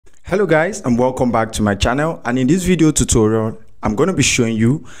Hello guys, and welcome back to my channel. And in this video tutorial, I'm going to be showing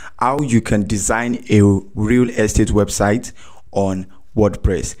you how you can design a real estate website on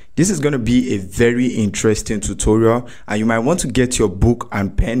WordPress. This is going to be a very interesting tutorial, and you might want to get your book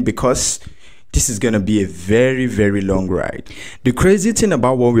and pen because this is going to be a very long ride. The crazy thing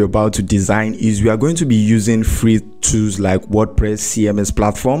about what we're about to design is we are going to be using free tools like WordPress CMS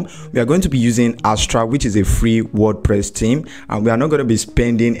platform. We are going to be using Astra, which is a free WordPress theme, and we are not going to be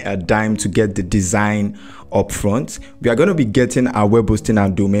spending a dime to get the design up front. We are going to be getting our web hosting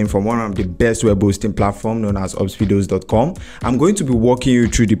and domain from one of the best web hosting platform known as upspeedos.com. I'm going to be walking you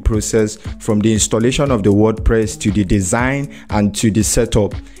through the process from the installation of the WordPress to the design and to the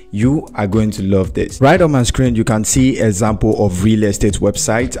setup. You are going to love this. Right on my screen, you can see example of real estate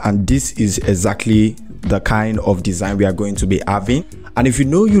website, and this is exactly the kind of design we are going to be having. And if you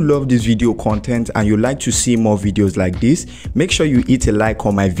know you love this video content and you like to see more videos like this, make sure you hit a like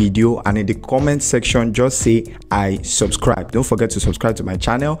on my video, and in the comment section just say I subscribe. Don't forget to subscribe to my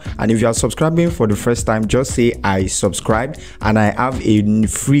channel, and if you are subscribing for the first time, just say I subscribed, and I have a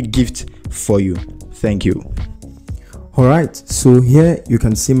free gift for you. Thank you. Alright, so here you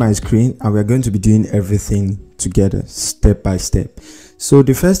can see my screen, and we're going to be doing everything together step by step. So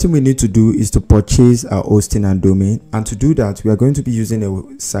the first thing we need to do is to purchase our hosting and domain, and to do that we are going to be using a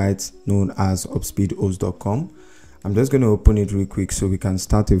site known as upspeedos.com. I'm just going to open it real quick so we can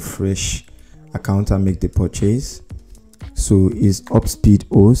start a fresh account and make the purchase. So it's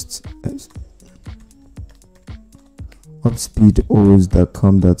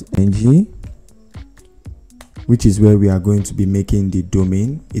upspeedos.com.ng, which is where we are going to be making the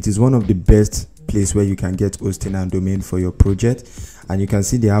domain. It is one of the best place where you can get hosting and domain for your project, and you can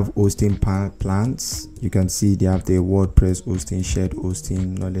see they have hosting plans. You can see they have the WordPress hosting, shared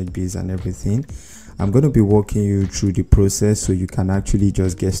hosting, knowledge base, and everything. I'm going to be walking you through the process so you can actually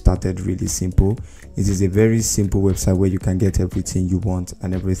just get started really simple. It is a very simple website where you can get everything you want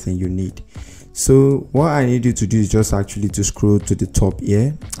and everything you need. So what I need you to do is just actually to scroll to the top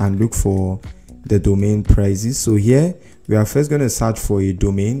here and look for the domain prices. So here we are first going to search for a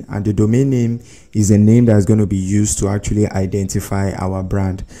domain, and the domain name is a name that is going to be used to actually identify our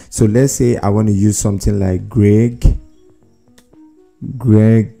brand. So let's say I want to use something like greg.com.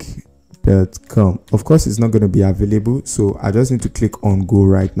 Of course it's not going to be available, so I just need to click on go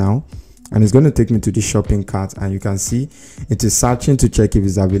right now, and it's going to take me to the shopping cart, and you can see it is searching to check if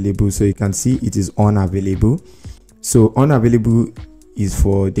it's available. So you can see it is unavailable. So unavailable is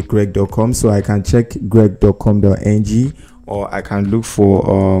for the greg.com, so I can check greg.com.ng, or I can look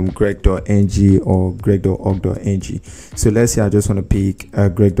for greg.ng or greg.org.ng. So let's say I just want to pick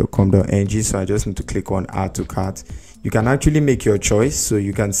greg.com.ng, so I just need to click on add to cart. You can actually make your choice. So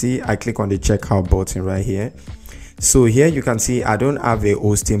you can see I click on the checkout button right here. So here you can see I don't have a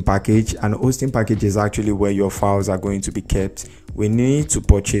hosting package, and hosting package is actually where your files are going to be kept. We need to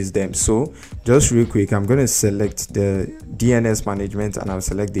purchase them. So just real quick, I'm going to select the DNS management, and I'll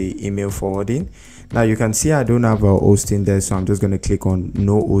select the email forwarding. Now you can see I don't have a hosting there, so I'm just going to click on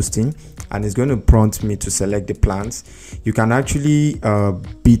no hosting, and it's going to prompt me to select the plans. You can actually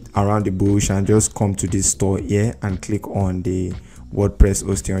beat around the bush and just come to this store here and click on the WordPress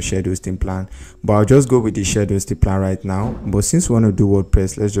hosting or shared hosting plan, but I'll just go with the shared hosting plan right now. But since we want to do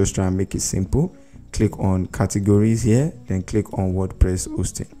WordPress, let's just try and make it simple. Click on categories here, then click on WordPress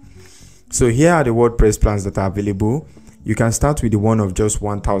hosting. So here are the WordPress plans that are available. You can start with the one of just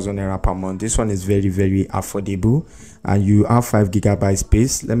 1,000 naira per month. This one is very affordable, and you have 5 GB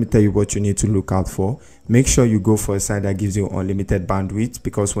space. Let me tell you what you need to look out for. Make sure you go for a site that gives you unlimited bandwidth,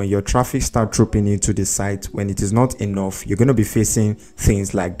 because when your traffic starts trooping into the site, when it is not enough, you're going to be facing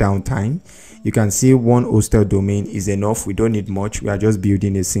things like downtime. You can see one hosted domain is enough. We don't need much. We are just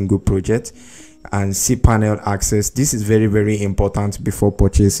building a single project. And cPanel access, this is very important before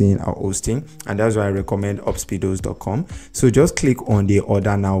purchasing our hosting, and that's why I recommend upspeedos.com. So just click on the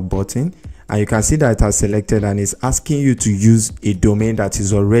order now button, and you can see that it has selected, and it's asking you to use a domain that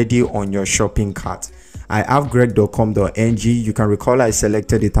is already on your shopping cart. I have greg.com.ng. You can recall I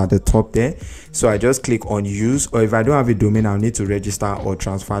selected it at the top there, so I just click on use, or if I don't have a domain, I'll need to register or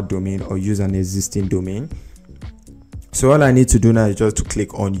transfer domain or use an existing domain. So all I need to do now is just to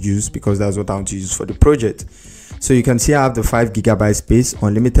click on use, because that's what I want to use for the project. So you can see I have the 5 GB space,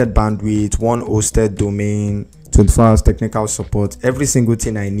 unlimited bandwidth, one hosted domain, 24 hours technical support, every single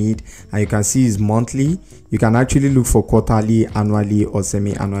thing I need. And you can see is monthly. You can actually look for quarterly, annually, or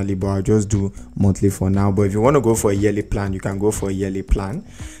semi-annually, but I'll just do monthly for now. But if you want to go for a yearly plan, you can go for a yearly plan.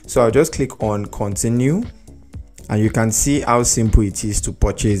 So I'll just click on continue. and you can see how simple it is to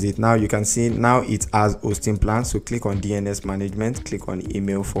purchase it. Now you can see now it has hosting plan. So click on DNS management, click on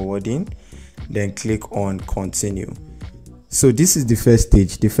email forwarding, then click on continue. So this is the first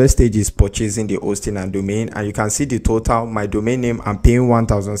stage. The first stage is purchasing the hosting and domain, and you can see the total. My domain name, I'm paying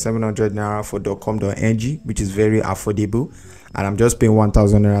 1,700 naira for .com.ng, which is very affordable, and I'm just paying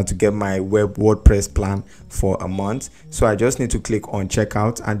 1,000 naira to get my web WordPress plan for a month. So I just need to click on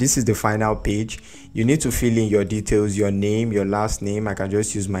checkout, and this is the final page. You need to fill in your details, your name, your last name. I can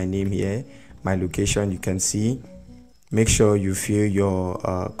just use my name here, my location. You can see, make sure you fill your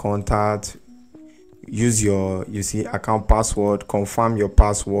contact, use your account password, confirm your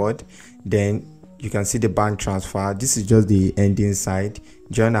password, then you can see the bank transfer. This is just the ending side.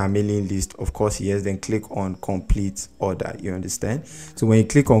 Join our mailing list, of course, yes. Then click on complete order. You understand? So when you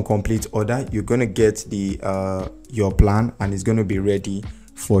click on complete order, you're going to get the your plan, and it's going to be ready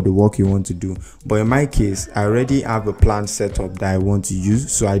for the work you want to do. But in my case, I already have a plan set up that I want to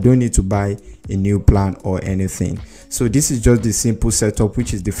use, so I don't need to buy a new plan or anything. So this is just the simple setup,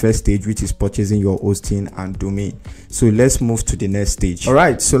 which is the first stage, which is purchasing your hosting and domain. So let's move to the next stage. All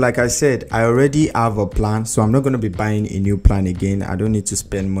right, so like I said, I already have a plan, so I'm not going to be buying a new plan again. I don't need to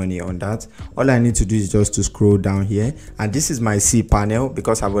spend money on that. All I need to do is just to scroll down here, and this is my cPanel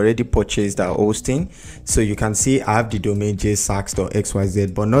because I've already purchased the hosting. So you can see I have the domain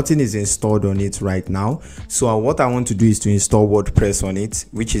jsax.xyz, but nothing is installed on it right now. So what I want to do is to install WordPress on it,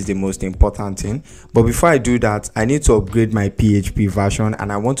 which is the most important thing. But before I do that, I need to upgrade my PHP version,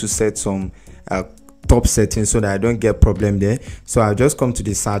 and I want to set some top settings so that I don't get problem there. So I'll just come to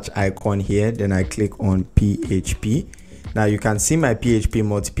the search icon here, then I click on PHP. Now you can see my PHP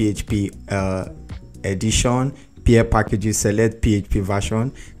multi-PHP edition, peer packages, select PHP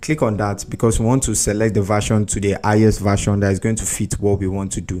version. Click on that because we want to select the version to the highest version that is going to fit what we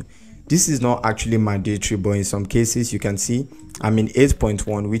want to do. This is not actually mandatory, but in some cases you can see I'm in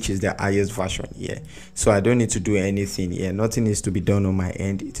 8.1, which is the highest version here. So I don't need to do anything here. Nothing needs to be done on my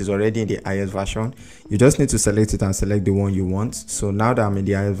end. It is already in the highest version. You just need to select it and select the one you want. So now that I'm in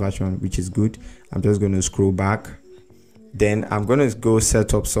the highest version, which is good, I'm just going to scroll back. Then I'm going to go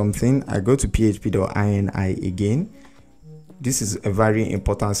set up something. I go to php.ini again. This is a very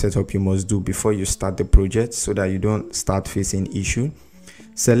important setup you must do before you start the project so that you don't start facing issue.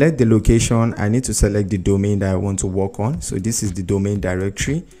 Select the location. I need to select the domain that I want to work on. So this is the domain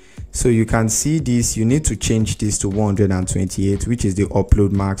directory. So you can see this, you need to change this to 128, which is the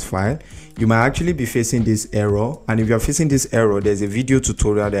upload max file. You might actually be facing this error, and if you're facing this error, there's a video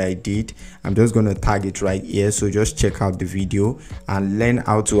tutorial that I did. I'm just going to tag it right here, so just check out the video and learn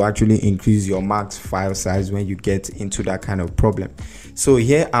how to actually increase your max file size when you get into that kind of problem. So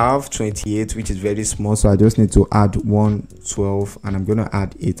here I have 28, which is very small, so I just need to add 112, and I'm going to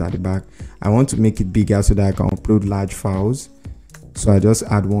add 8 at the back. I want to make it bigger so that I can upload large files. So I just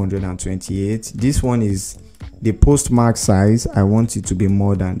add 128. This one is the post mark size. I want it to be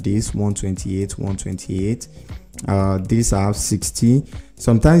more than this, 128. This I have 60.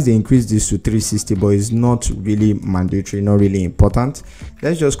 Sometimes they increase this to 360, but it's not really mandatory, not really important.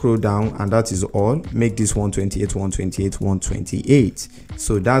 Let's just scroll down, and that is all. Make this 128.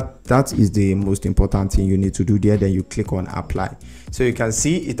 So that is the most important thing you need to do there. Then you click on apply. So you can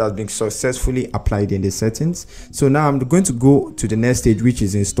see it has been successfully applied in the settings. So now I'm going to go to the next stage, which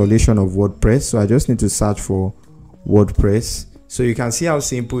is installation of WordPress. So I just need to search for WordPress. So you can see how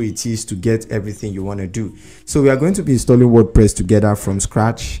simple it is to get everything you want to do. So we are going to be installing WordPress together from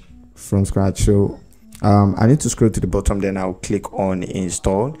scratch. So I need to scroll to the bottom, then I'll click on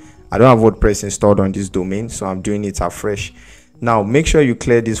install. I don't have WordPress installed on this domain, so I'm doing it afresh. Now make sure you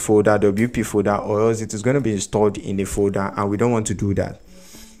clear this folder, the WP folder, or else it is going to be installed in a folder, and we don't want to do that.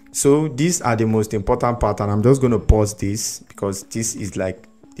 So these are the most important part, and I'm just going to pause this because this is like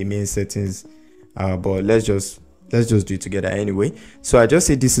the main settings, but let's just do it together anyway. So I just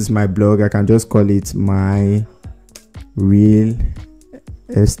say this is my blog. I can just call it my real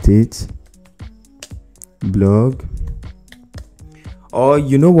estate blog. Or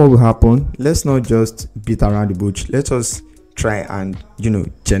you know what will happen? Let's not just beat around the bush. Let us try and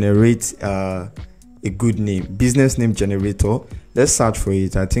generate a good name, business name generator. Let's search for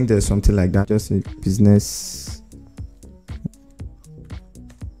it. I think there's something like that. Just a business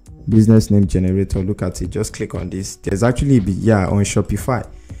name generator. Look at it. Just click on this. There's actually on Shopify.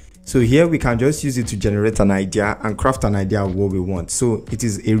 So here we can just use it to generate an idea and craft an idea of what we want. So it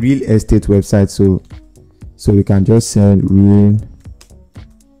is a real estate website. So we can just sell real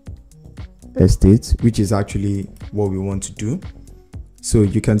estate, which is actually what we want to do. So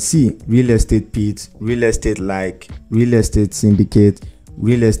you can see real estate pit, real estate like, real estate syndicate,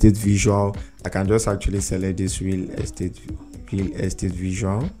 real estate visual. I can just actually select this real estate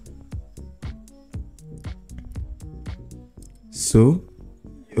visual. So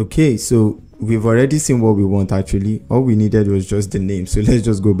okay, so we've already seen what we want. Actually all we needed was just the name, so let's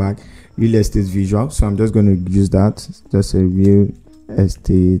just go back. Real estate visual, so I'm just going to use that, just a real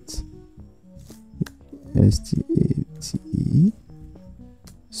estate STATE,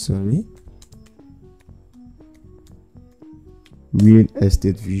 sorry, real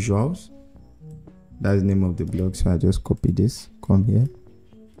estate visuals. That's the name of the blog. So I just copy this, come here,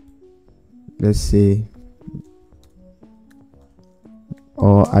 let's say,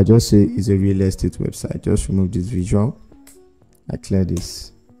 or I just say it's a real estate website. Just remove this visual, I clear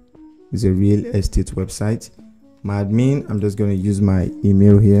this. It's a real estate website. My admin, I'm just going to use my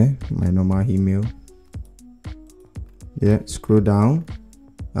email here, my normal email. Yeah, scroll down,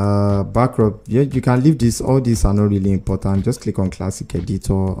 backup. Yeah, you can leave this. All these are not really important. Just click on classic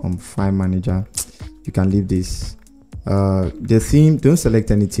editor, on file manager. You can leave this. The theme, don't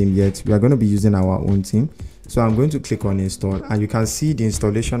select any theme yet. We are going to be using our own theme. So I'm going to click on install, and you can see the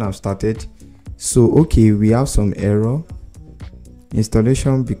installation I've started. So okay, we have some error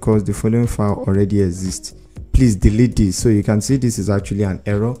installation because the following file already exists. Please delete this. So you can see this is actually an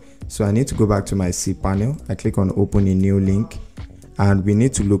error. So I need to go back to my cPanel. I click on open a new link, and we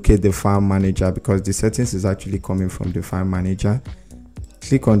need to locate the file manager because the settings is actually coming from the file manager.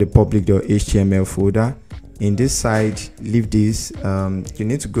 Click on the public.html folder. In this side, leave this. You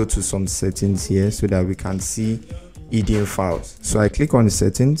need to go to some settings here so that we can see hidden files. So I click on the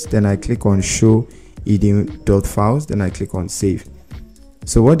settings, then I click on show hidden.files, then I click on save.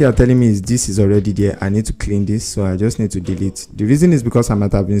 So what they are telling me is this is already there. I need to clean this, so I just need to delete. The reason is because I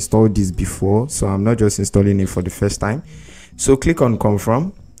might have installed this before, so I'm not just installing it for the first time. So click on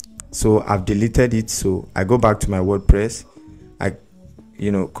confirm. So I've deleted it, so I go back to my WordPress, I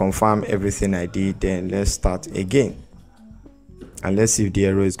confirm everything I did, then let's start again and let's see if the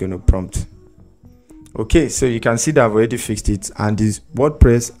error is going to prompt. Okay, so you can see that I've already fixed it, and this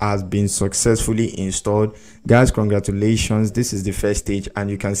WordPress has been successfully installed. Guys, congratulations. This is the first stage,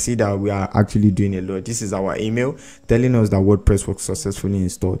 and you can see that we are actually doing a lot. This is our email telling us that WordPress was successfully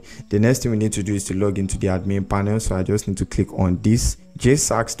installed. The next thing we need to do is to log into the admin panel. So I just need to click on this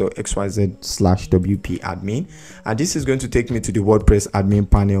jsax.xyz/wp admin, and this is going to take me to the WordPress admin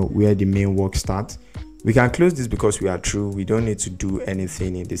panel where the main work starts. We can close this because we are through. We don't need to do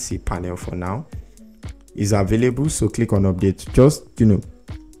anything in the cPanel for now. Is available, so click on update, just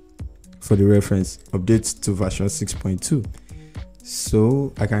for the reference, update to version 6.2.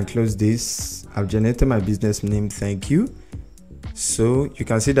 so I can close this. I've generated my business name, thank you. So you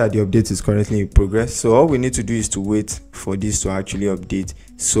can see that the update is currently in progress. So all we need to do is to wait for this to actually update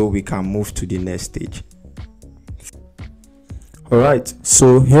so we can move to the next stage. All right,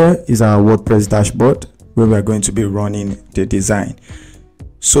 so here is our WordPress dashboard where we are going to be running the design.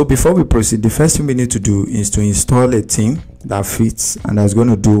 So before we proceed, the first thing we need to do is to install a theme that fits and that's going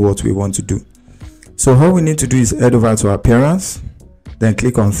to do what we want to do. So all we need to do is head over to appearance, then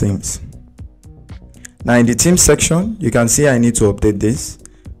click on themes. Now in the theme section, you can see I need to update this,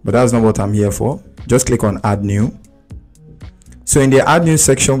 but that's not what I'm here for. Just click on add new. So in the add new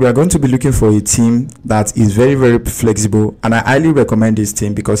section, we are going to be looking for a theme that is very, very flexible, and I highly recommend this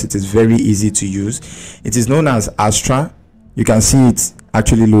theme because it is very easy to use. It is known as Astra. You can see it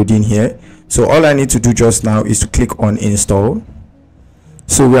actually loading here. So all I need to do just now is to click on install.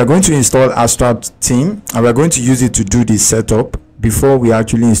 So we are going to install Astra theme, and we're going to use it to do the setup before we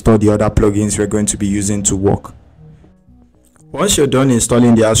actually install the other plugins we're going to be using to work. Once you're done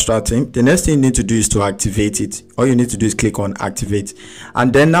installing the Astra theme, the next thing you need to do is to activate it. All you need to do is click on activate,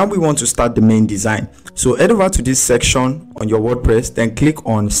 and then now we want to start the main design. So head over to this section on your WordPress, then click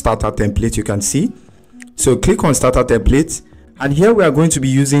on starter template. You can see, so click on starter template, and here we are going to be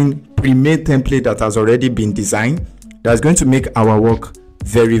using pre-made template that has already been designed. That's going to make our work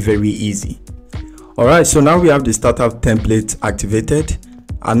very, very easy. All right, so now we have the starter template activated,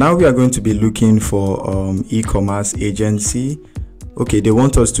 and now we are going to be looking for e-commerce agency. Okay, they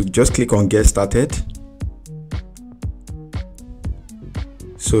want us to just click on get started.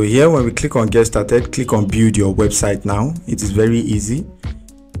 So here, when we click on get started, click on build your website now. It is very easy.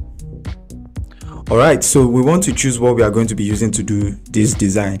 All right, so we want to choose what we are going to be using to do this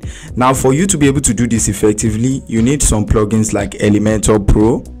design. Now, for you to be able to do this effectively, you need some plugins like Elementor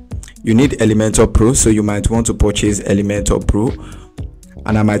Pro. You need Elementor Pro, so you might want to purchase Elementor Pro,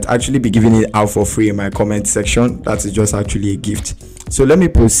 and I might actually be giving it out for free in my comment section. That is just actually a gift. So let me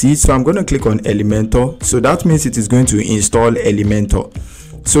proceed. So I'm going to click on Elementor. So that means it is going to install Elementor.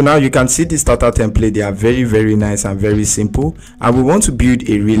 So now you can see the starter template. They are very nice and very simple, and we want to build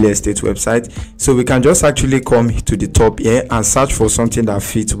a real estate website. So we can just actually come to the top here and search for something that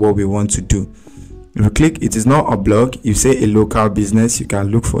fits what we want to do. If you click, it is not a blog, you say a local business, you can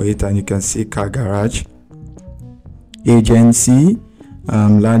look for it and you can see car garage, agency,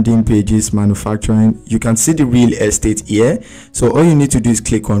 landing pages, manufacturing. You can see the real estate here. So all you need to do is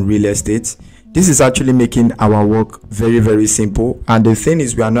click on real estate. This is actually making our work very simple, and the thing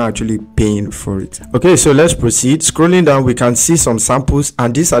is we are not actually paying for it. Okay, so let's proceed. Scrolling down, we can see some samples,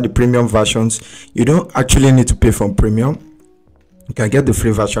 and these are the premium versions. You don't actually need to pay for premium. You can get the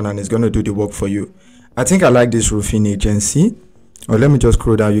free version and it's going to do the work for you. I think I like this roofing agency. Or let me just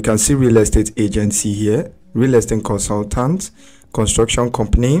scroll down. You can see real estate agency here, real estate consultant, construction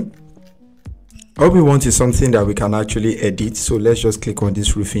company. All we want is something that we can actually edit. So let's just click on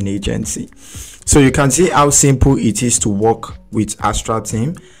this roofing agency. So you can see how simple it is to work with Astra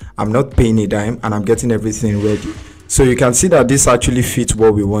team. I'm not paying a dime and I'm getting everything ready. So you can see that this actually fits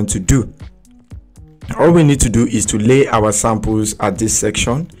what we want to do. All we need to do is to lay our samples at this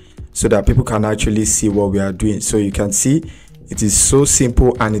section so that people can actually see what we are doing. So you can see it is so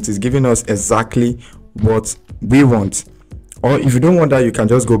simple and it is giving us exactly what we want. Or if you don't want that, you can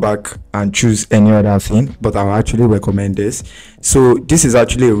just go back and choose any other thing, but I'll actually recommend this. So this is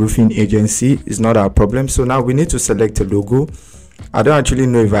actually a roofing agency. It's not our problem. So now we need to select a logo. I don't actually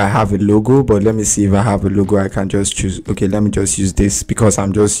know if I have a logo, but let me see if I have a logo. I can just choose. Okay, let me just use this because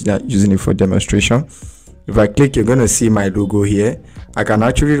I'm just using it for demonstration. If I click, you're going to see my logo here. I can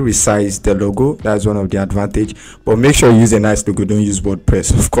actually resize the logo. That's one of the advantage, but make sure you use a nice logo. Don't use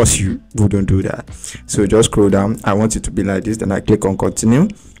WordPress. Of course you wouldn't do that. So just scroll down. I want it to be like this. Then I click on continue.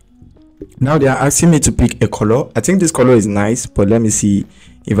 Now they are asking me to pick a color. I think this color is nice, but let me see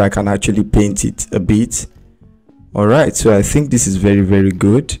if I can actually paint it a bit. All right, so I think this is very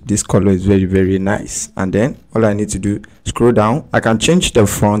good. This color is very nice. And then all I need to do, scroll down. I can change the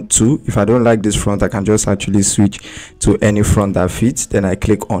font too. If I don't like this font, I can just actually switch to any font that fits. Then I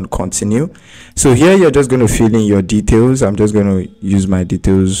click on continue. So here you're just going to fill in your details. I'm just going to use my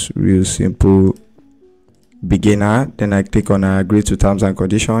details, real simple, beginner. Then I click on agree to terms and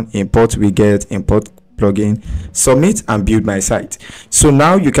conditions. Import widget, import plugin, submit, and build my site. So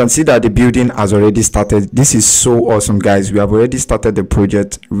now you can see that the building has already started. This is so awesome, guys. We have already started the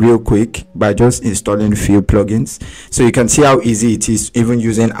project real quick by just installing a few plugins. So you can see how easy it is even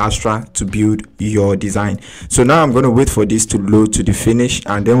using Astra to build your design. So now I'm going to wait for this to load to the finish,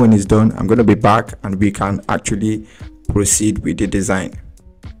 and then when it's done, I'm going to be back and we can actually proceed with the design.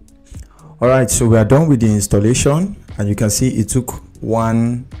 All right, so we are done with the installation, and you can see it took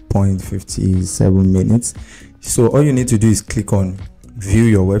 1.57 minutes. So all you need to do is click on view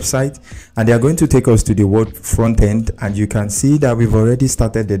your website, and they are going to take us to the word front end, and you can see that we've already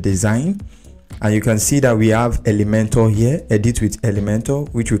started the design, and you can see that we have Elementor here, edit with Elementor,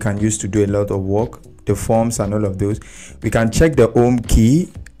 which we can use to do a lot of work, the forms and all of those. We can check the home key.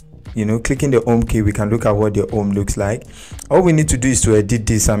 You know, clicking the home key, we can look at what the home looks like. All we need to do is to edit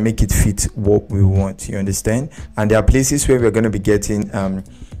this and make it fit what we want, you understand? And there are places where we're going to be getting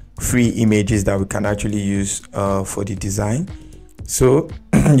free images that we can actually use for the design. So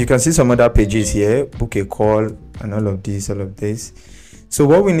you can see some other pages here, book a call and all of this. So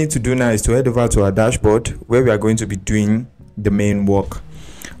what we need to do now is to head over to our dashboard where we are going to be doing the main work.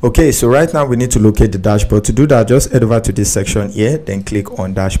 Okay, so right now we need to locate the dashboard. To do that, just head over to this section here, then click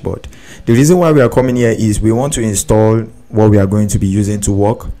on dashboard. The reason why we are coming here is we want to install what we are going to be using to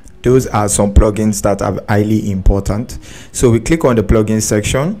work. Those are some plugins that are highly important. So we click on the plugin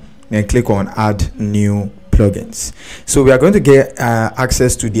section and click on add new plugins. So we are going to get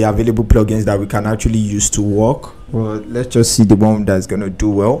access to the available plugins that we can actually use to work. Well, let's just see the one that's going to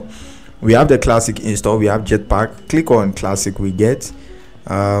do well. We have the classic install, we have Jetpack. Click on classic, we get.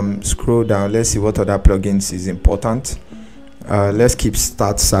 Scroll down, let's see what other plugins is important. Let's keep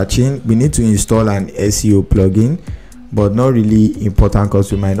start searching. We need to install an SEO plugin, but not really important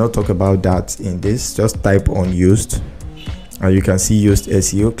because we might not talk about that in this. Just type on used and you can see used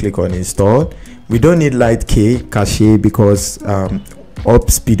SEO. Click on install. We don't need light cache because up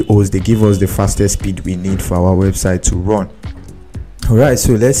speed hosts, they give us the fastest speed we need for our website to run. All right,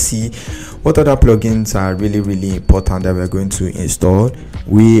 so let's see what other plugins are really important that we're going to install.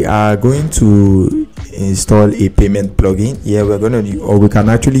 We are going to install a payment plugin. Yeah, we're going to, or we can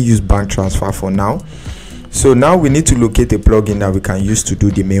actually use bank transfer for now. So now we need to locate a plugin that we can use to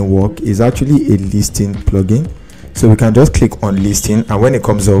do the main work. It's actually a listing plugin. So we can just click on listing, and when it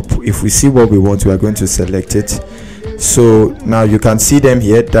comes up, if we see what we want, we are going to select it. So now you can see them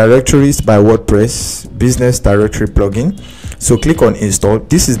here: directories by WordPress, business directory plugin. So click on install.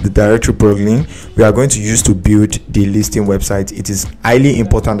 This is the directory plugin we are going to use to build the listing website. It is highly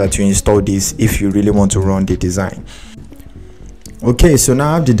important that you install this if you really want to run the design. Okay, so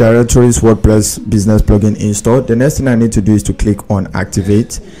now I have the directories WordPress business plugin installed. The next thing I need to do is to click on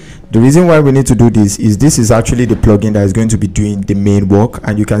activate. The reason why we need to do this is actually the plugin that is going to be doing the main work,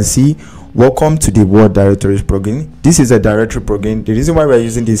 and you can see welcome to the Word Directories plugin. This is a directory plugin. The reason why we're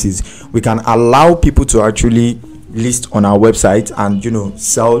using this is we can allow people to actually list on our website and, you know,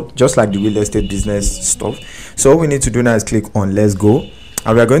 sell just like the real estate business stuff. So all we need to do now is click on let's go,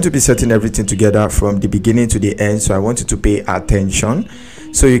 and we are going to be setting everything together from the beginning to the end. So I want you to pay attention.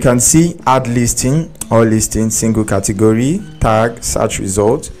 So you can see add listing, all listings, single category, tag, search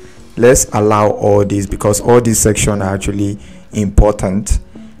result. Let's allow all these because all these sections are actually important.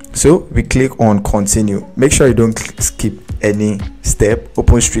 So we click on continue. Make sure you don't skip any step.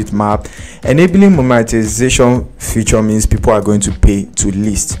 OpenStreetMap. Enabling monetization feature means people are going to pay to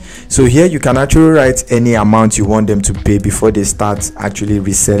list. So here you can actually write any amount you want them to pay before they start actually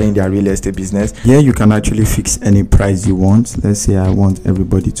reselling their real estate business. Here you can actually fix any price you want. Let's say I want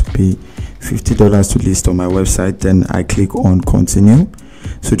everybody to pay $50 to list on my website. Then I click on continue.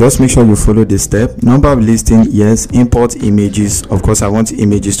 So just make sure you follow the step. Number of listing, yes. Import images, of course I want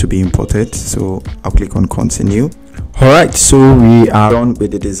images to be imported, so I'll click on continue. All right, so we are done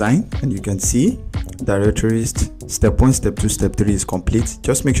with the design, and you can see directories step 1, step 2, step 3 is complete.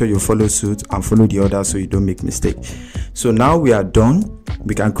 Just make sure you follow suit and follow the order so you don't make mistake. So now we are done.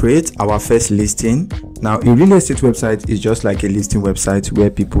 We can create our first listing. Now a real estate website is just like a listing website where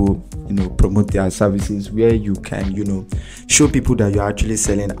people, you know, promote their services, where you can, you know, show people that you're actually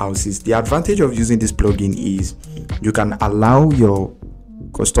selling houses. The advantage of using this plugin is you can allow your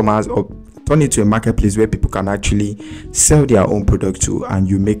customers or turn it to a marketplace where people can actually sell their own product to, and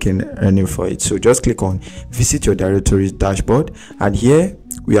you make an earning for it. So just click on visit your directories dashboard, and here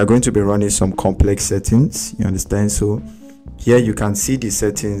we are going to be running some complex settings, you understand. So here you can see the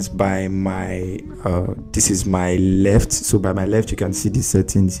settings by my this is my left. So by my left you can see the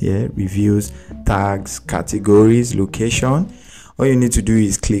settings here: reviews, tags, categories, location. All you need to do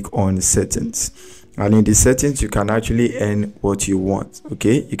is click on settings, and in the settings you can actually earn what you want.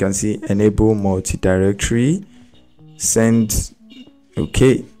 Okay, you can see enable multi-directory, send.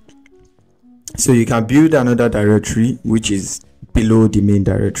 Okay, so you can build another directory which is below the main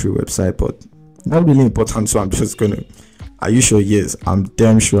directory website, but not really important, so I'm just gonna, are you sure? Yes, I'm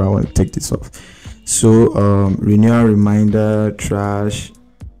damn sure I want to take this off. So renewal reminder, trash,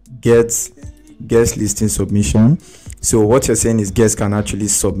 guest listing submission. So what you're saying is guests can actually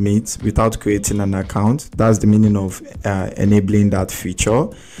submit without creating an account. That's the meaning of enabling that feature.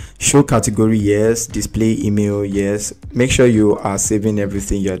 Show category, yes. Display email, yes. Make sure you are saving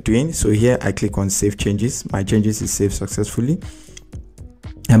everything you're doing. So here I click on save changes. My changes is saved successfully.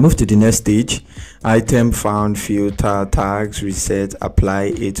 I move to the next stage. Item found, filter, tags, reset,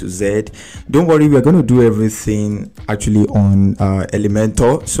 apply, A to Z. Don't worry, we're going to do everything actually on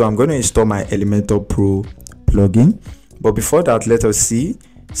Elementor. So I'm going to install my Elementor Pro plugin, but before that, let us see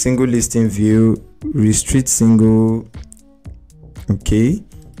single listing view, restrict single. Okay,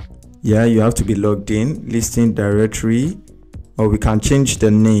 yeah, you have to be logged in. Listing directory, or we can change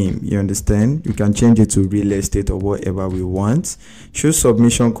the name, you understand. You can change it to real estate or whatever we want. Show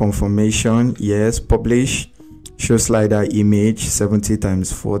submission confirmation, yes. Publish, show slider image 70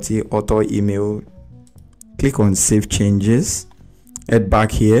 × 40, author email. Click on save changes. Head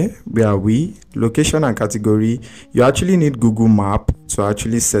back here. Where are we? Location and category. You actually need Google Map to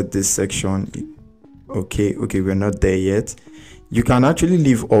actually set this section. Okay, we're not there yet. You can actually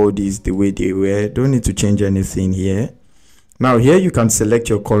leave all these the way they were. Don't need to change anything here. Now here you can select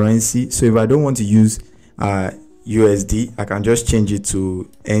your currency. So if I don't want to use USD, I can just change it to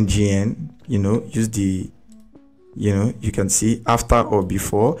NGN. You know, use the, you know, you can see after or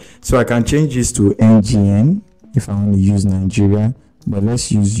before. So I can change this to NGN if I want to use Nigeria. But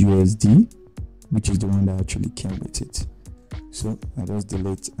let's use USD, which is the one that actually came with it. So I just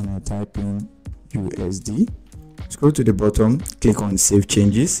delete and I type in USD. Scroll to the bottom, click on save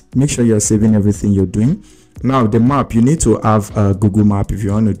changes. Make sure you're saving everything you're doing. Now the map, you need to have a Google Map if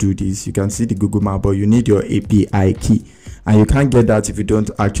you want to do this. You can see the Google Map, but you need your API key, and you can't get that if you don't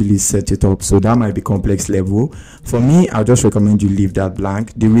actually set it up. So that might be complex level. For me, I'll just recommend you leave that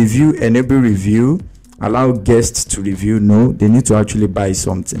blank. The review, enable review. Allow guests to review, no, they need to actually buy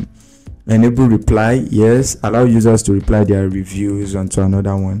something. Enable reply, yes. Allow users to reply their reviews onto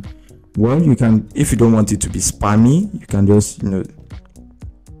another one. Well, you can, if you don't want it to be spammy, you can just, you know.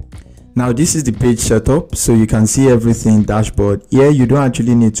 Now this is the page setup, so you can see everything dashboard. Here you don't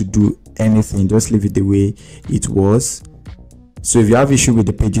actually need to do anything, just leave it the way it was. So if you have issue with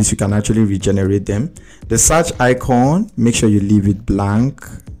the pages, you can actually regenerate them. The search icon, make sure you leave it blank.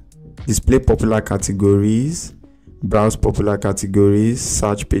 Display popular categories, browse popular categories,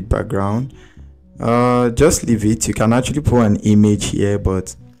 search page background. Just leave it. You can actually put an image here,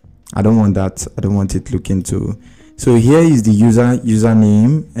 but I don't want that. I don't want it looking too. So here is the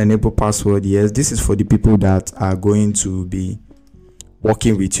username, enable password. Yes, this is for the people that are going to be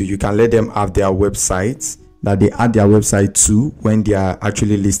working with you. You can let them have their website, that they add their website to when they are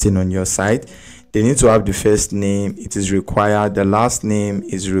actually listing on your site. They need to have the first name, it is required. The last name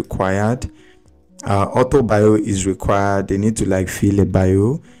is required. Auto bio is required. They need to like fill a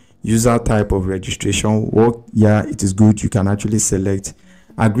bio. User type of registration, work, yeah, it is good. You can actually select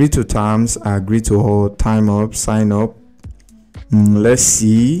agree to terms, agree to all, time up, sign up. Let's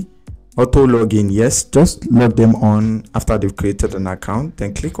see, auto login, yes, just log them on after they've created an account,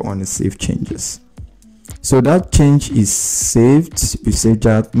 then click on save changes. So that change is saved. We saved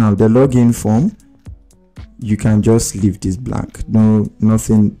that. Now the login form, you can just leave this blank.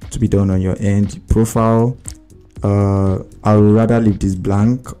 Nothing to be done on your end. Profile, I would rather leave this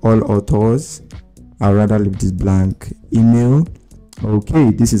blank. All authors, I would rather leave this blank. Email, okay,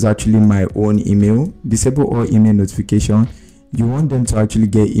 this is actually my own email. Disable all email notification. You want them to actually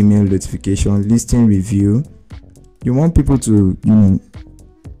get email notification. Listing review, you want people to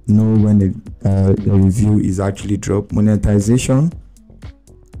know when the review is actually dropped. Monetization,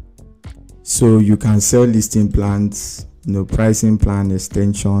 so you can sell listing plans, pricing plan,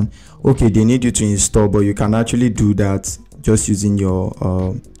 extension. Okay, they need you to install, but you can actually do that just using your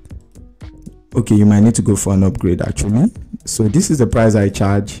okay, you might need to go for an upgrade actually. So this is the price I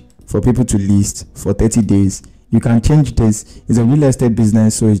charge for people to list for 30 days. You can change this. It's a real estate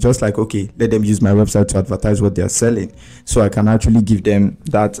business, so it's just like, okay, let them use my website to advertise what they're selling. So I can actually give them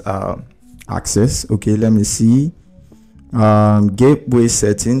that access. Okay, let me see. Gateway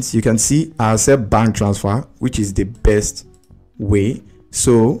settings, you can see I accept bank transfer, which is the best way.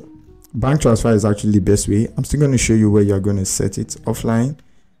 So bank transfer is actually the best way. I'm still going to show you where you're going to set it. Offline.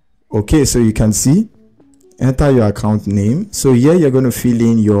 Okay, so you can see, enter your account name. So here you're going to fill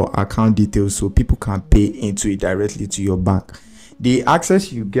in your account details so people can pay into it directly to your bank. The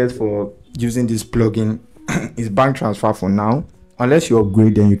access you get for using this plugin is bank transfer for now. Unless you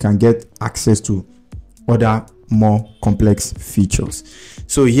upgrade, then you can get access to other more complex features.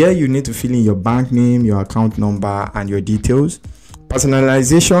 So here you need to fill in your bank name, your account number, and your details.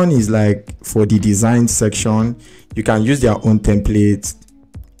 Personalization is like for the design section. You can use their own templates,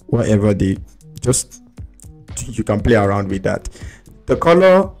 whatever they just, you can play around with that. The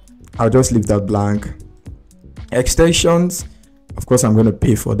color, I'll just leave that blank. Extensions, of course I'm going to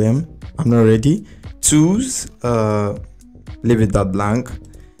pay for them. I'm not ready. Tools, leave it that blank.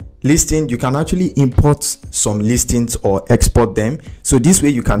 Listing, you can actually import some listings or export them. So this way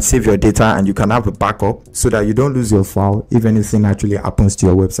you can save your data and you can have a backup so that you don't lose your file if anything actually happens to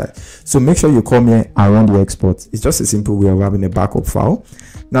your website. So make sure you come here and run the export. It's just a simple way of having a backup file.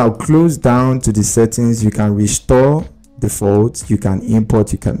 Now close down to the settings. You can restore defaults, you can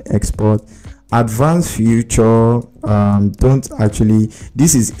import, you can export. Advanced feature, don't actually,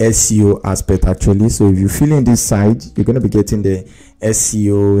 this is SEO aspect actually. So if you fill in this side, you're going to be getting the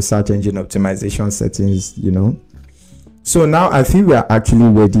SEO, search engine optimization settings, So now I feel we are actually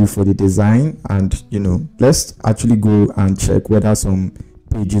ready for the design, and let's actually go and check whether some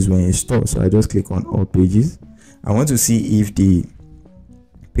pages were installed. So I just click on all pages. I want to see if the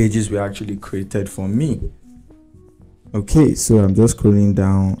pages were actually created for me. Okay, so I'm just scrolling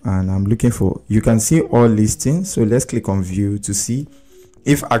down and I'm looking for, you can see all listings. So let's click on view to see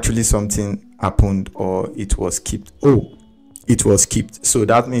if actually something happened or it was skipped. Oh, it was skipped. So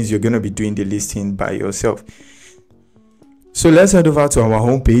that means you're going to be doing the listing by yourself. So let's head over to our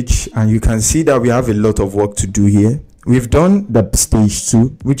home page and you can see that we have a lot of work to do here. We've done the stage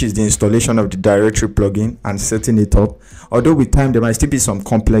 2, which is the installation of the directory plugin and setting it up. Although with time there might still be some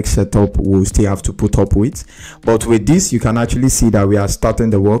complex setup we'll still have to put up with, but with this you can actually see that we are starting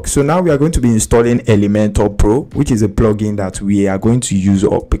the work. So now we are going to be installing Elementor Pro, which is a plugin that we are going to use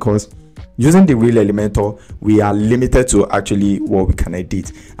up, because using the real Elementor we are limited to actually what we can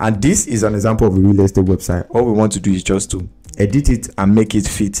edit, and this is an example of a real estate website. All we want to do is just to edit it and make it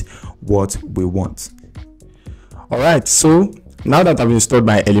fit what we want. All right, so now that I've installed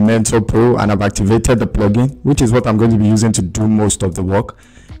my Elementor Pro and I've activated the plugin, which is what I'm going to be using to do most of the work,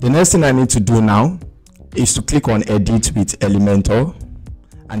 the next thing I need to do now is to click on edit with Elementor,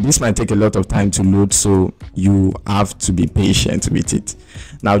 and this might take a lot of time to load, so you have to be patient with it.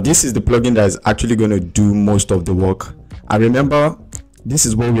 Now this is the plugin that is actually going to do most of the work, and remember, this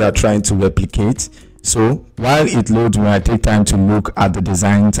is what we are trying to replicate. So while it loads, we might take time to look at the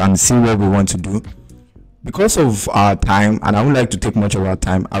designs and see what we want to do. Because of our time, and I would like to take much of our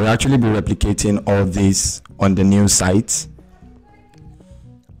time, I will actually be replicating all this on the new site.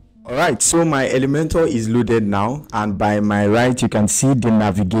 Alright, so my Elementor is loaded now, and by my right you can see the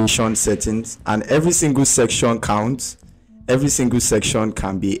navigation settings, and every single section counts. Every single section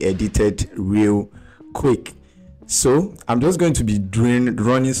can be edited real quick. So I'm just going to be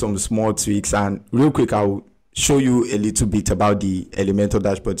running some small tweaks, and real quick I'll show you a little bit about the Elementor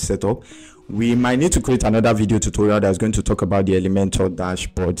dashboard setup. We might need to create another video tutorial that's going to talk about the Elementor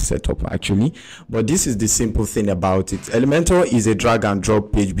dashboard setup actually, but this is the simple thing about it. Elementor is a drag and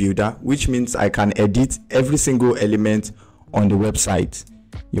drop page builder, which means I can edit every single element on the website.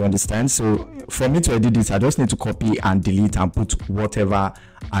 You understand? So for me to edit this, I just need to copy and delete and put whatever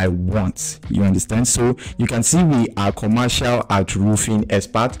I want. You understand? So you can see we are commercial at roofing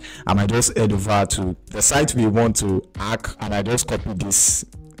expert. I might just head over to the site we want to hack, and I just copy this.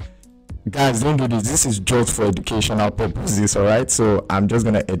 Guys, don't do this. This is just for educational purposes. All right, so I'm just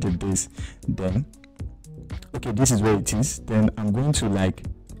gonna edit this. Then okay, this is where it is. Then I'm going to like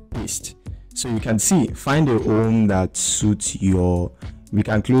paste. So you can see, find a home that suits your, we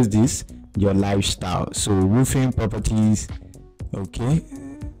can close this, your lifestyle. So roofing properties, okay,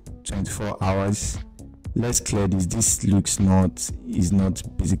 24 hours. Let's clear this. This looks is not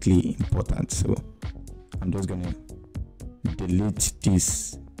basically important, so I'm just gonna delete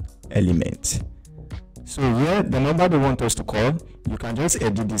this element. So here, the number they want us to call, you can just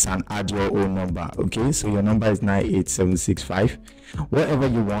edit this and add your own number. Okay, so your number is 98765, whatever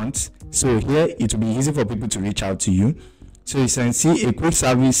you want. So here it will be easy for people to reach out to you. So you can see a quick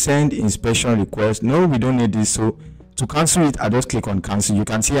service, send inspection request. No, we don't need this. So to cancel it, I just click on cancel. You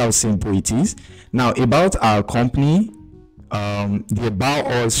can see how simple it is. Now about our company, the about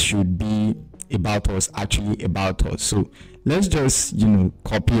us should be about us, actually about us. So let's just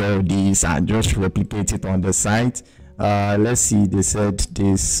copy all these and just replicate it on the site. Let's see, they said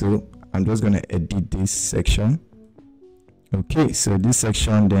this, so I'm just gonna edit this section. Okay, so this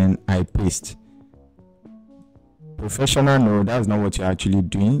section, then I paste. Professional, no, that's not what you're actually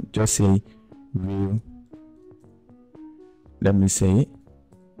doing. Just say real. Let me say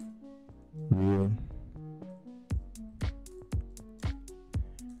real.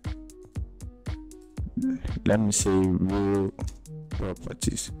 Let me say real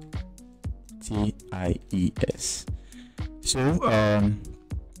properties, TIES. So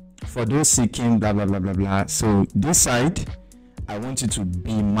for those seeking blah blah blah blah blah, so this side I want it to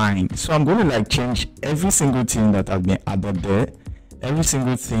be mine. So I'm going to like change every single thing that has been added there, every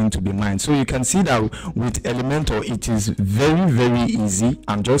single thing to be mine. So you can see that with Elementor it is very easy.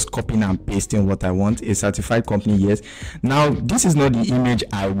 I'm just copying and pasting what I want. A certified company, yes. Now this is not the image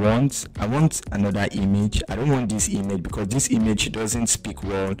I want. I want another image. I don't want this image because this image doesn't speak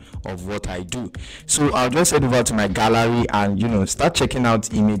well of what I do. So I'll just head over to my gallery and start checking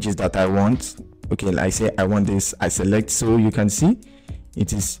out images that I want. Okay, like I say I want this, I select. So you can see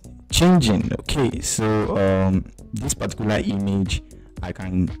it is changing. Okay, so this particular image I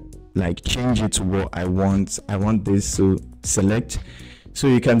can like change it to what I want. I want this, so select. So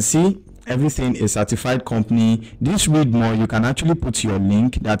you can see everything is certified company. This read more, you can actually put your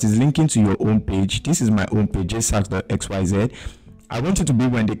link that is linking to your own page. This is my own page, jsax.xyz. I want it to be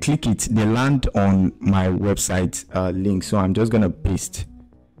when they click it, they land on my website link. So I'm just gonna paste.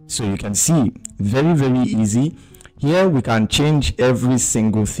 So you can see very easy. Here we can change every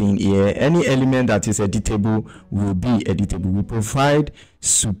single thing here. Any element that is editable will be editable. We provide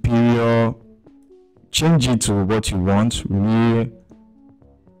superior, change it to what you want. Real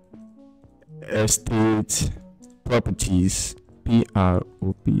estate properties, PROPERTIES.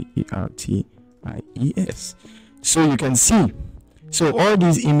 So you can see, so all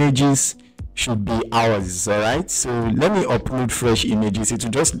these images should be ours. All right, so let me upload fresh images. It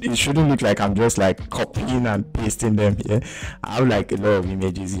shouldn't look like I'm just like copying and pasting them here. I have like a lot of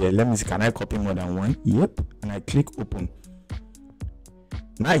images here. Let me see, can I copy more than one? Yep, and I click open.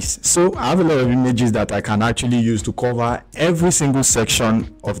 Nice. So I have a lot of images that I can actually use to cover every single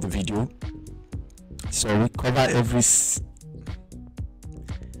section of the video. So we cover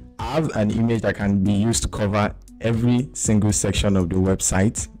I have an image that can be used to cover every single section of the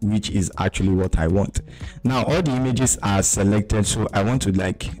website, which is actually what I want. Now all the images are selected, so I want to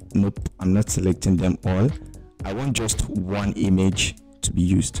nope, I'm not selecting them all. I want just one image to be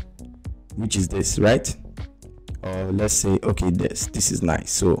used, which is this, right? Or let's say, okay, this is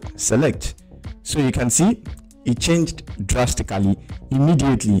nice, so select. So you can see it changed drastically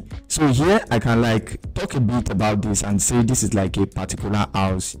immediately. So here I can talk a bit about this and say this is like a particular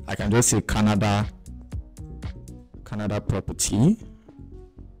house. I can just say Canada Canada property.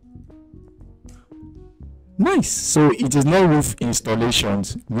 Nice. So it is not roof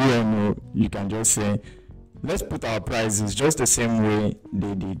installations. We all know you can just say, let's put our prices just the same way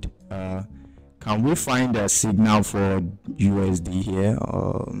they did. Can we find a signal for USD here?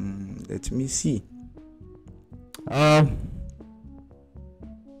 Let me see.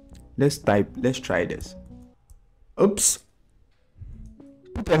 Let's try this. Oops.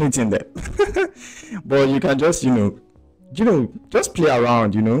 Put anything there. But you can just, just play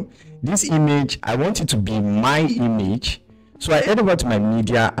around, This image, I want it to be my image. So I head over to my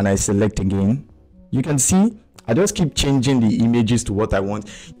media and I select again. You can see, I just keep changing the images to what I want.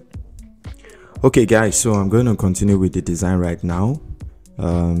 Okay guys, so I'm going to continue with the design right now.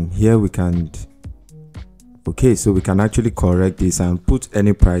 Here we can, so we can actually correct this and put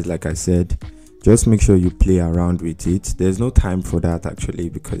any price. Like I said, just make sure you play around with it. There's no time for that actually,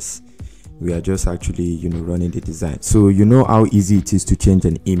 because we are just actually running the design. So you know how easy it is to change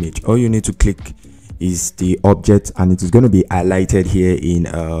an image. All you need to click is the object and it is going to be highlighted here in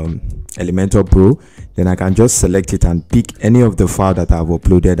Elementor Pro. Then I can just select it and pick any of the file that I've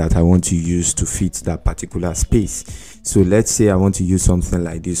uploaded that I want to use to fit that particular space. So let's say I want to use something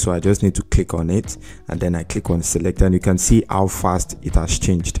like this. So I just need to click on it and then I click on select, and you can see how fast it has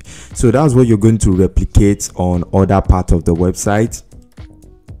changed. So that's what you're going to replicate on other part of the website.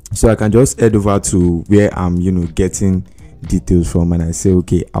 So I can just head over to where I'm getting details from, and I say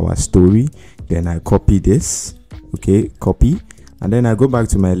okay, our story. Then I copy this, copy, and then I go back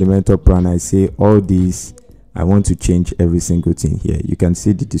to my Elementor Pro and I say all these, I want to change every single thing here. You can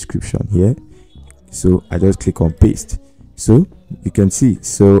see the description here. So I just click on paste. So you can see,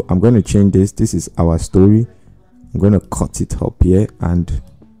 so I'm going to change this. This is our story. I'm going to cut it up here and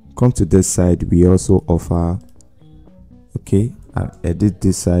come to this side. We also offer, I edit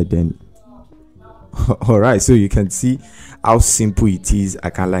this side then. All right, so you can see how simple it is. I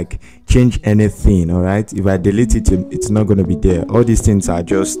can change anything. All right, if I delete it, it's not going to be there. All these things are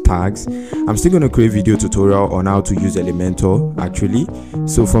just tags. I'm still going to create video tutorial on how to use Elementor actually.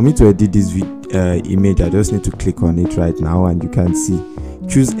 So for me to edit this image, I just need to click on it right now, and you can see,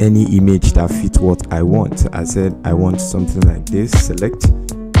 choose any image that fits what I want. I said I want something like this, select,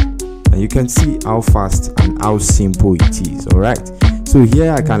 and you can see how fast and how simple it is. All right, so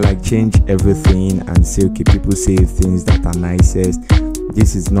here I can change everything and say okay, people say things that are nicest.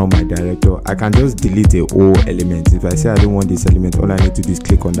 This is not my director. I can just delete a whole element. If I say I don't want this element, all I need to do is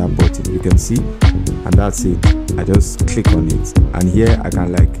click on that button. You can see, and that's it. I just click on it, and here I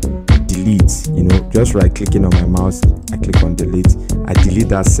can delete, just right clicking on my mouse, I click on delete, I delete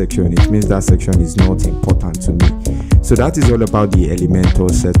that section. It means that section is not important to me. So that is all about the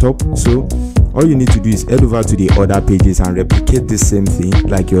Elementor setup. So all you need to do is head over to the other pages and replicate the same thing,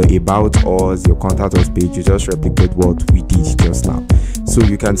 like your about us, your contact us page. You just replicate what we did just now. So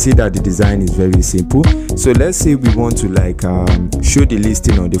you can see that the design is very simple. So let's say we want to show the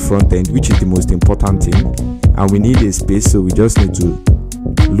listing on the front end, which is the most important thing, and we need a space. So we just need to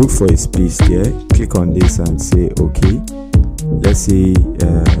look for a space there, click on this and say okay.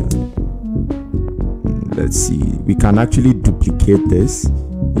 Let's see, we can actually duplicate this.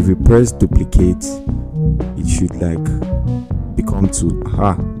 If we press duplicate, it should become two.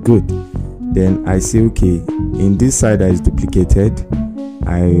 Good. Then I say okay, in this side that is duplicated,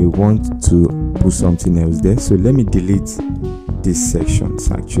 I want to put something else there. So let me delete these sections.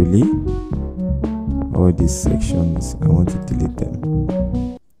 Actually, all these sections, I want to delete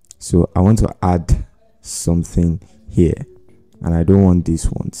them. So I want to add something here, and I don't want these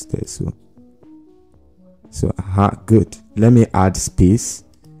ones there. So good. Let me add space.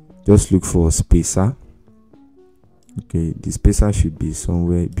 Just look for spacer. Okay, the spacer should be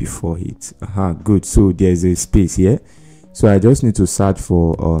somewhere before it. Good. So there's a space here. So I just need to search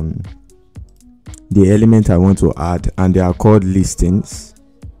for the element I want to add, and they are called listings.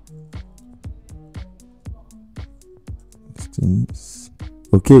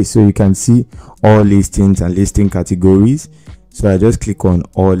 Okay, so you can see all listings and listing categories. So I just click on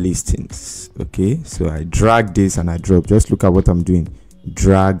all listings. Okay, so I drag this and I drop. Just look at what I'm doing.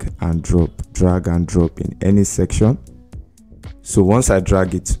 Drag and drop in any section. So once I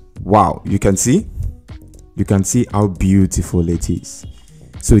drag it, wow, you can see how beautiful it is.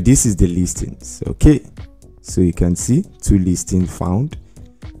 So this is the listings. Okay, so you can see 2 listings found.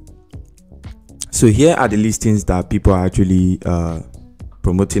 So here are the listings that people are actually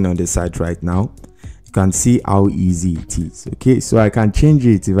promoting on the site right now. You can see how easy it is. Okay, so I can change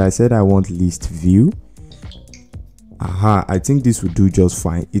it. If I said I want list view, I think this would do just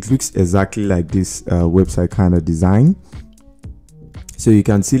fine. It looks exactly like this website kind of design. So you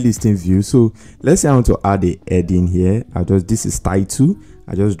can see listing view. So let's say I want to add a heading here. This is title.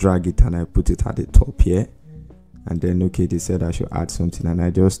 I just drag it and I put it at the top here. And then okay, they said I should add something, and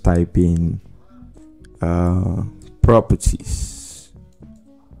I just type in properties.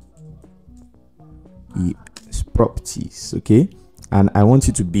 Yes, properties. Okay, and I want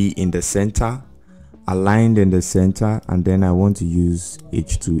it to be in the center, aligned in the center, and then I want to use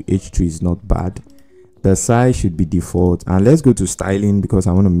H2. H2 is not bad. The size should be default, and let's go to styling because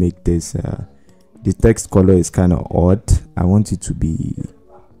I want to make this the text color is kind of odd. I want it to be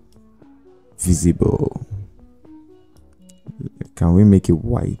visible. Can we make it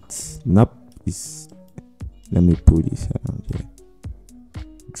white? Nope. Let me put this around here.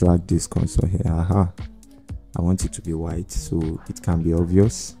 Drag this console here. Aha. I want it to be white so it can be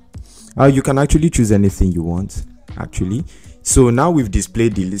obvious. You can actually choose anything you want actually. So now we've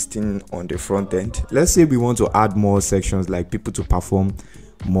displayed the listing on the front end. Let's say we want to add more sections, like people to perform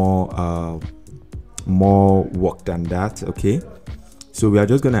more work than that. Okay, so we are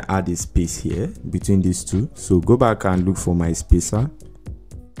just going to add a space here between these two. So go back and look for my spacer,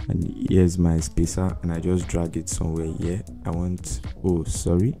 and here's my spacer, and I just drag it somewhere here. I want, oh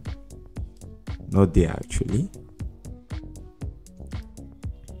sorry, not there actually.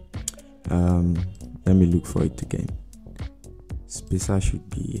 Let me look for it again. Spacer should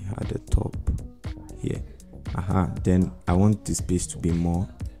be at the top here. Then I want the space to be more,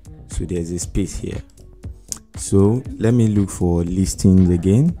 so there's a space here. So let me look for listings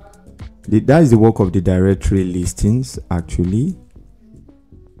again. That is the work of the directory listings actually.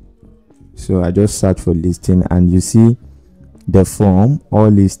 So I just search for listing, and you see the form, all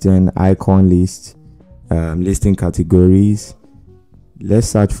listing, icon list, listing categories. Let's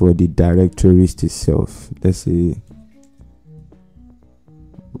search for the directories itself. Let's see.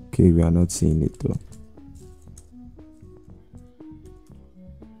 Okay, we are not seeing it though.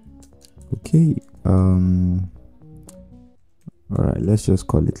 Okay, all right, let's just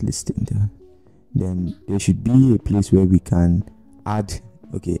call it listing there. Then there should be a place where we can add,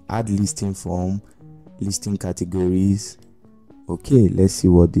 okay, add listing form, listing categories. Okay, let's see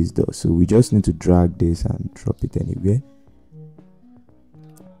what this does. So we just need to drag this and drop it anywhere.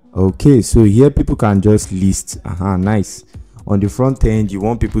 Okay, so here people can just list. Nice. On the front end, you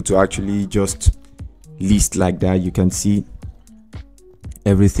want people to actually just list like that. You can see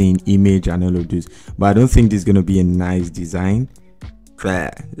everything, image and all of this, but I don't think this is going to be a nice design.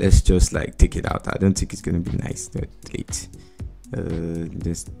 Let's just like take it out. I don't think it's going to be nice. Delete.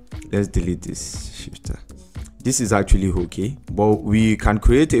 Let's delete this shifter. This is actually okay, but we can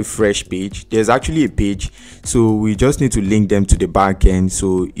create a fresh page. There's actually a page, so we just need to link them to the back end,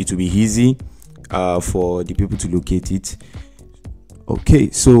 so it will be easy for the people to locate it.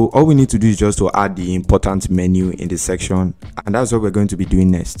 Okay, so all we need to do is just to add the important menu in the section, and that's what we're going to be doing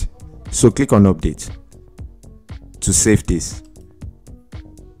next. So click on update to save this.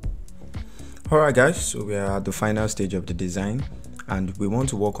 Alright guys, so we are at the final stage of the design, and we want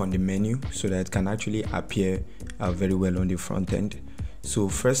to work on the menu so that it can actually appear very well on the front end. So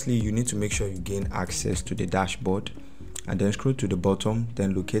firstly, you need to make sure you gain access to the dashboard, and then scroll to the bottom,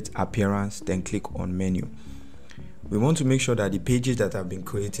 then locate appearance, then click on menu. We want to make sure that the pages that have been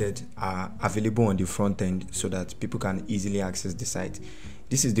created are available on the front end so that people can easily access the site.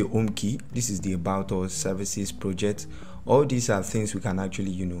 This is the home key, this is the about us, services, project. All these are things we can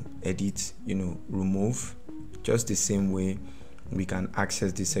actually edit, remove, just the same way we can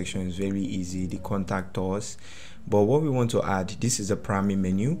access this section. Is very easy, the contact us. But what we want to add, this is a primary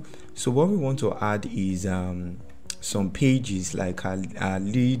menu. So what we want to add is some pages like are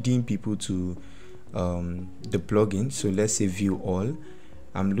leading people to the plugin. So let's say view all.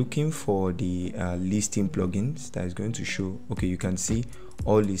 I'm looking for the listing plugins that is going to show, okay, you can see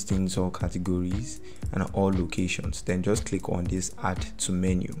all listings, all categories and all locations. Then just click on this add to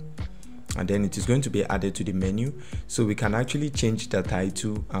menu, and then it is going to be added to the menu. So we can actually change the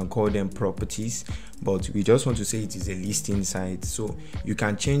title and call them properties, but we just want to say it is a listing site. So you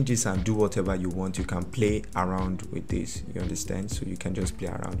can change this and do whatever you want. You can play around with this, you understand? So you can just play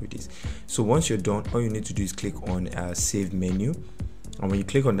around with this. So once you're done, all you need to do is click on save menu, and when you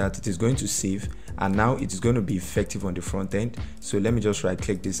click on that, it is going to save, and now it is going to be effective on the front end. So let me just right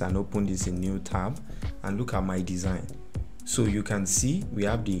click this and open this in new tab and look at my design. So you can see we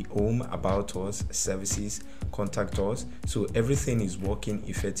have the home, about us, services, contact us. So everything is working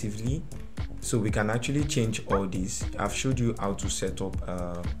effectively. So we can actually change all this. I've showed you how to set up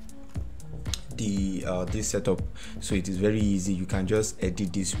this setup, so it is very easy. You can just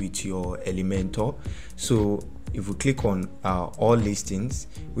edit this with your Elementor. So if we click on all listings,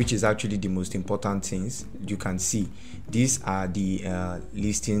 which is actually the most important things, you can see these are the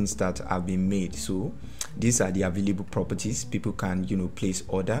listings that have been made. So these are the available properties. People can, you know, place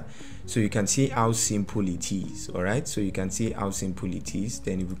order. So you can see how simple it is. All right, so you can see how simple it is.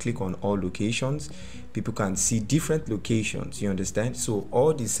 Then if you click on all locations, people can see different locations, you understand? So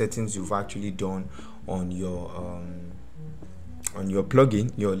all the settings you've actually done on your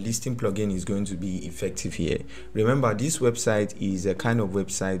plugin, your listing plugin, is going to be effective here. Remember, this website is a kind of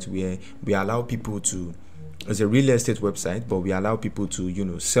website where we allow people to, it's a real estate website, but we allow people to, you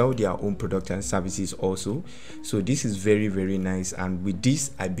know, sell their own product and services also. So this is very, very nice, and with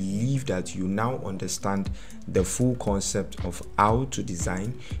this I believe that you now understand the full concept of how to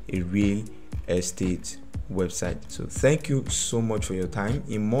design a real estate website. So thank you so much for your time.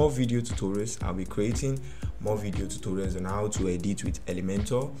 In more video tutorials, I'll be creating more video tutorials on how to edit with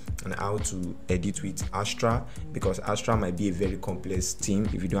Elementor and how to edit with Astra, because Astra might be a very complex theme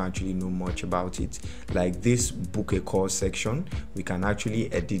if you don't actually know much about it. Like this book a course section, we can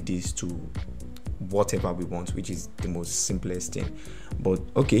actually edit this to whatever we want, which is the most simplest thing. But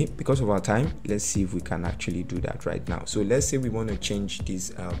okay, because of our time, let's see if we can actually do that right now. So let's say we want to change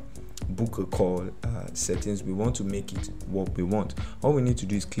this book a call settings. We want to make it what we want. All we need to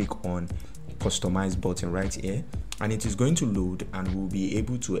do is click on customize button right here, and it is going to load, and we'll be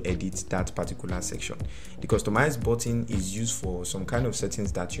able to edit that particular section. The customize button is used for some kind of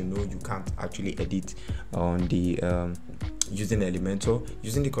settings that you know you can't actually edit on the using Elementor.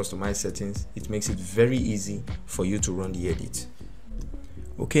 Using the customize settings, it makes it very easy for you to run the edit.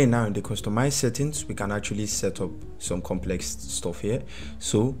 Okay, now in the customize settings, we can actually set up some complex stuff here.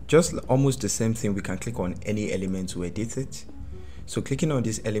 So just almost the same thing, we can click on any element to edit it. So clicking on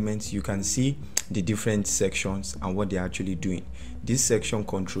these elements, you can see the different sections and what they're actually doing. This section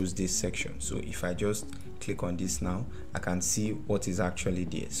controls this section. So if I just click on this now, I can see what is actually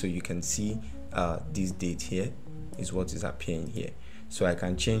there. So you can see this date here is what is appearing here. So I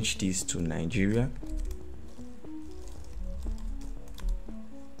can change this to Nigeria.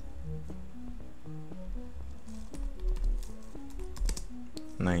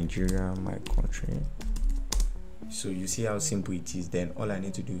 Nigeria, my country. So you see how simple it is. Then all I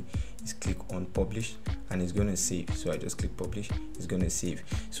need to do is click on publish, and it's going to save. So I just click publish, it's going to save.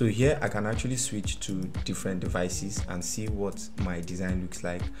 So here I can actually switch to different devices and see what my design looks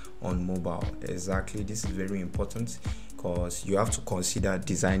like on mobile. Exactly, this is very important because you have to consider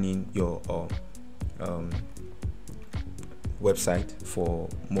designing your website for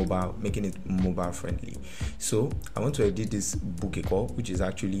mobile, making it mobile friendly. So I want to edit this book a call, which is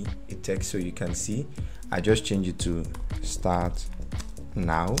actually a text. So you can see I just change it to start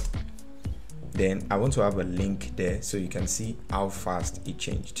now. Then I want to have a link there, so you can see how fast it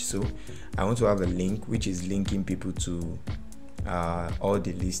changed. So I want to have a link which is linking people to all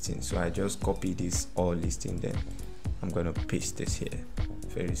the listings. So I just copy this all listing, then I'm going to paste this here.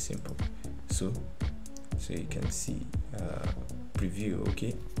 Very simple. So you can see preview.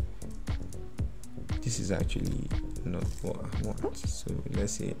 Okay, this is actually not what I want. So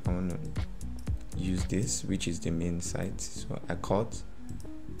let's say I want to use this, which is the main site. So I cut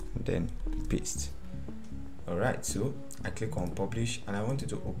and then paste. All right, so I click on publish, and I wanted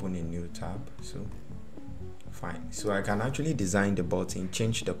to open a new tab. So fine, so I can actually design the button,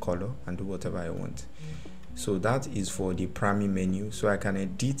 change the color, and do whatever I want. So that is for the primary menu. So I can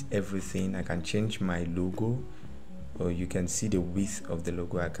edit everything. I can change my logo, or you can see the width of the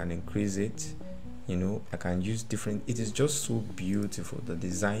logo. I can increase it, you know, I can use different. It is just so beautiful. The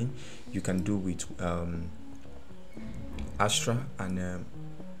design you can do with Astra and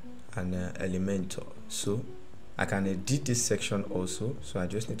Elementor. So I can edit this section also. So I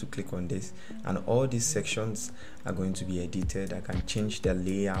just need to click on this, and all these sections are going to be edited. I can change the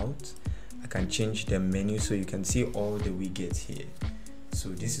layout, I can change the menu, so you can see all the widgets here. So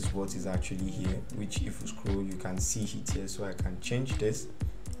this is what is actually here, which if you scroll you can see it here. So I can change this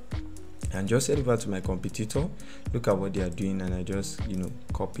and just head over to my competitor, look at what they are doing, and I just, you know,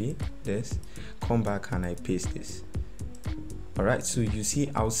 copy this, come back and I paste this. All right, so you see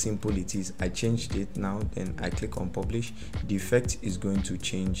how simple it is. I changed it now, then I click on publish. The effect is going to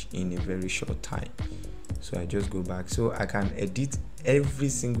change in a very short time. So I just go back. So I can edit every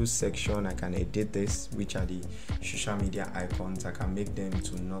single section. I can edit this, which are the social media icons. I can make them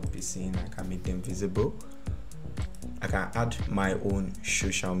to not be seen. I can make them visible. I can add my own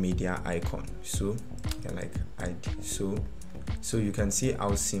social media icon. So I can like add so you can see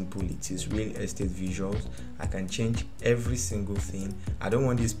how simple it is. Real estate visuals, I can change every single thing. I don't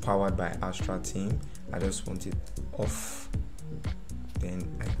want this powered by Astra theme, I just want it off. then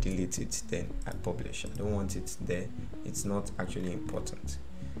I delete it, then I publish. I don't want it there. It's not actually important.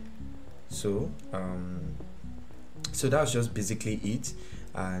 So so that's just basically it,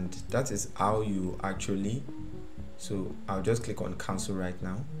 and that is how you actually, so I'll just click on cancel right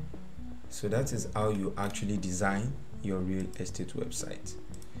now. So that is how you actually design your real estate website.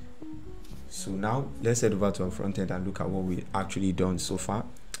 So now let's head over to our front end and look at what we've actually done so far.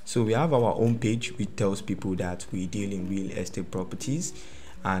 So we have our home page, which tells people that we deal in real estate properties,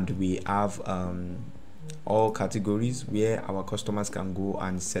 and we have all categories where our customers can go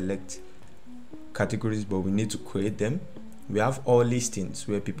and select categories, but we need to create them. We have all listings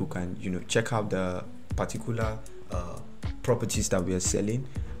where people can, you know, check out the particular properties that we are selling,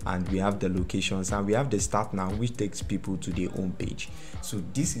 and we have the locations, and we have the start now, which takes people to the home page. So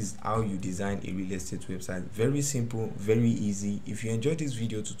this is how you design a real estate website. Very simple, very easy. If you enjoyed this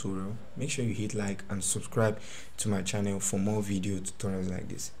video tutorial, make sure you hit like and subscribe to my channel for more video tutorials like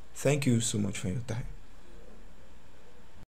this. Thank you so much for your time.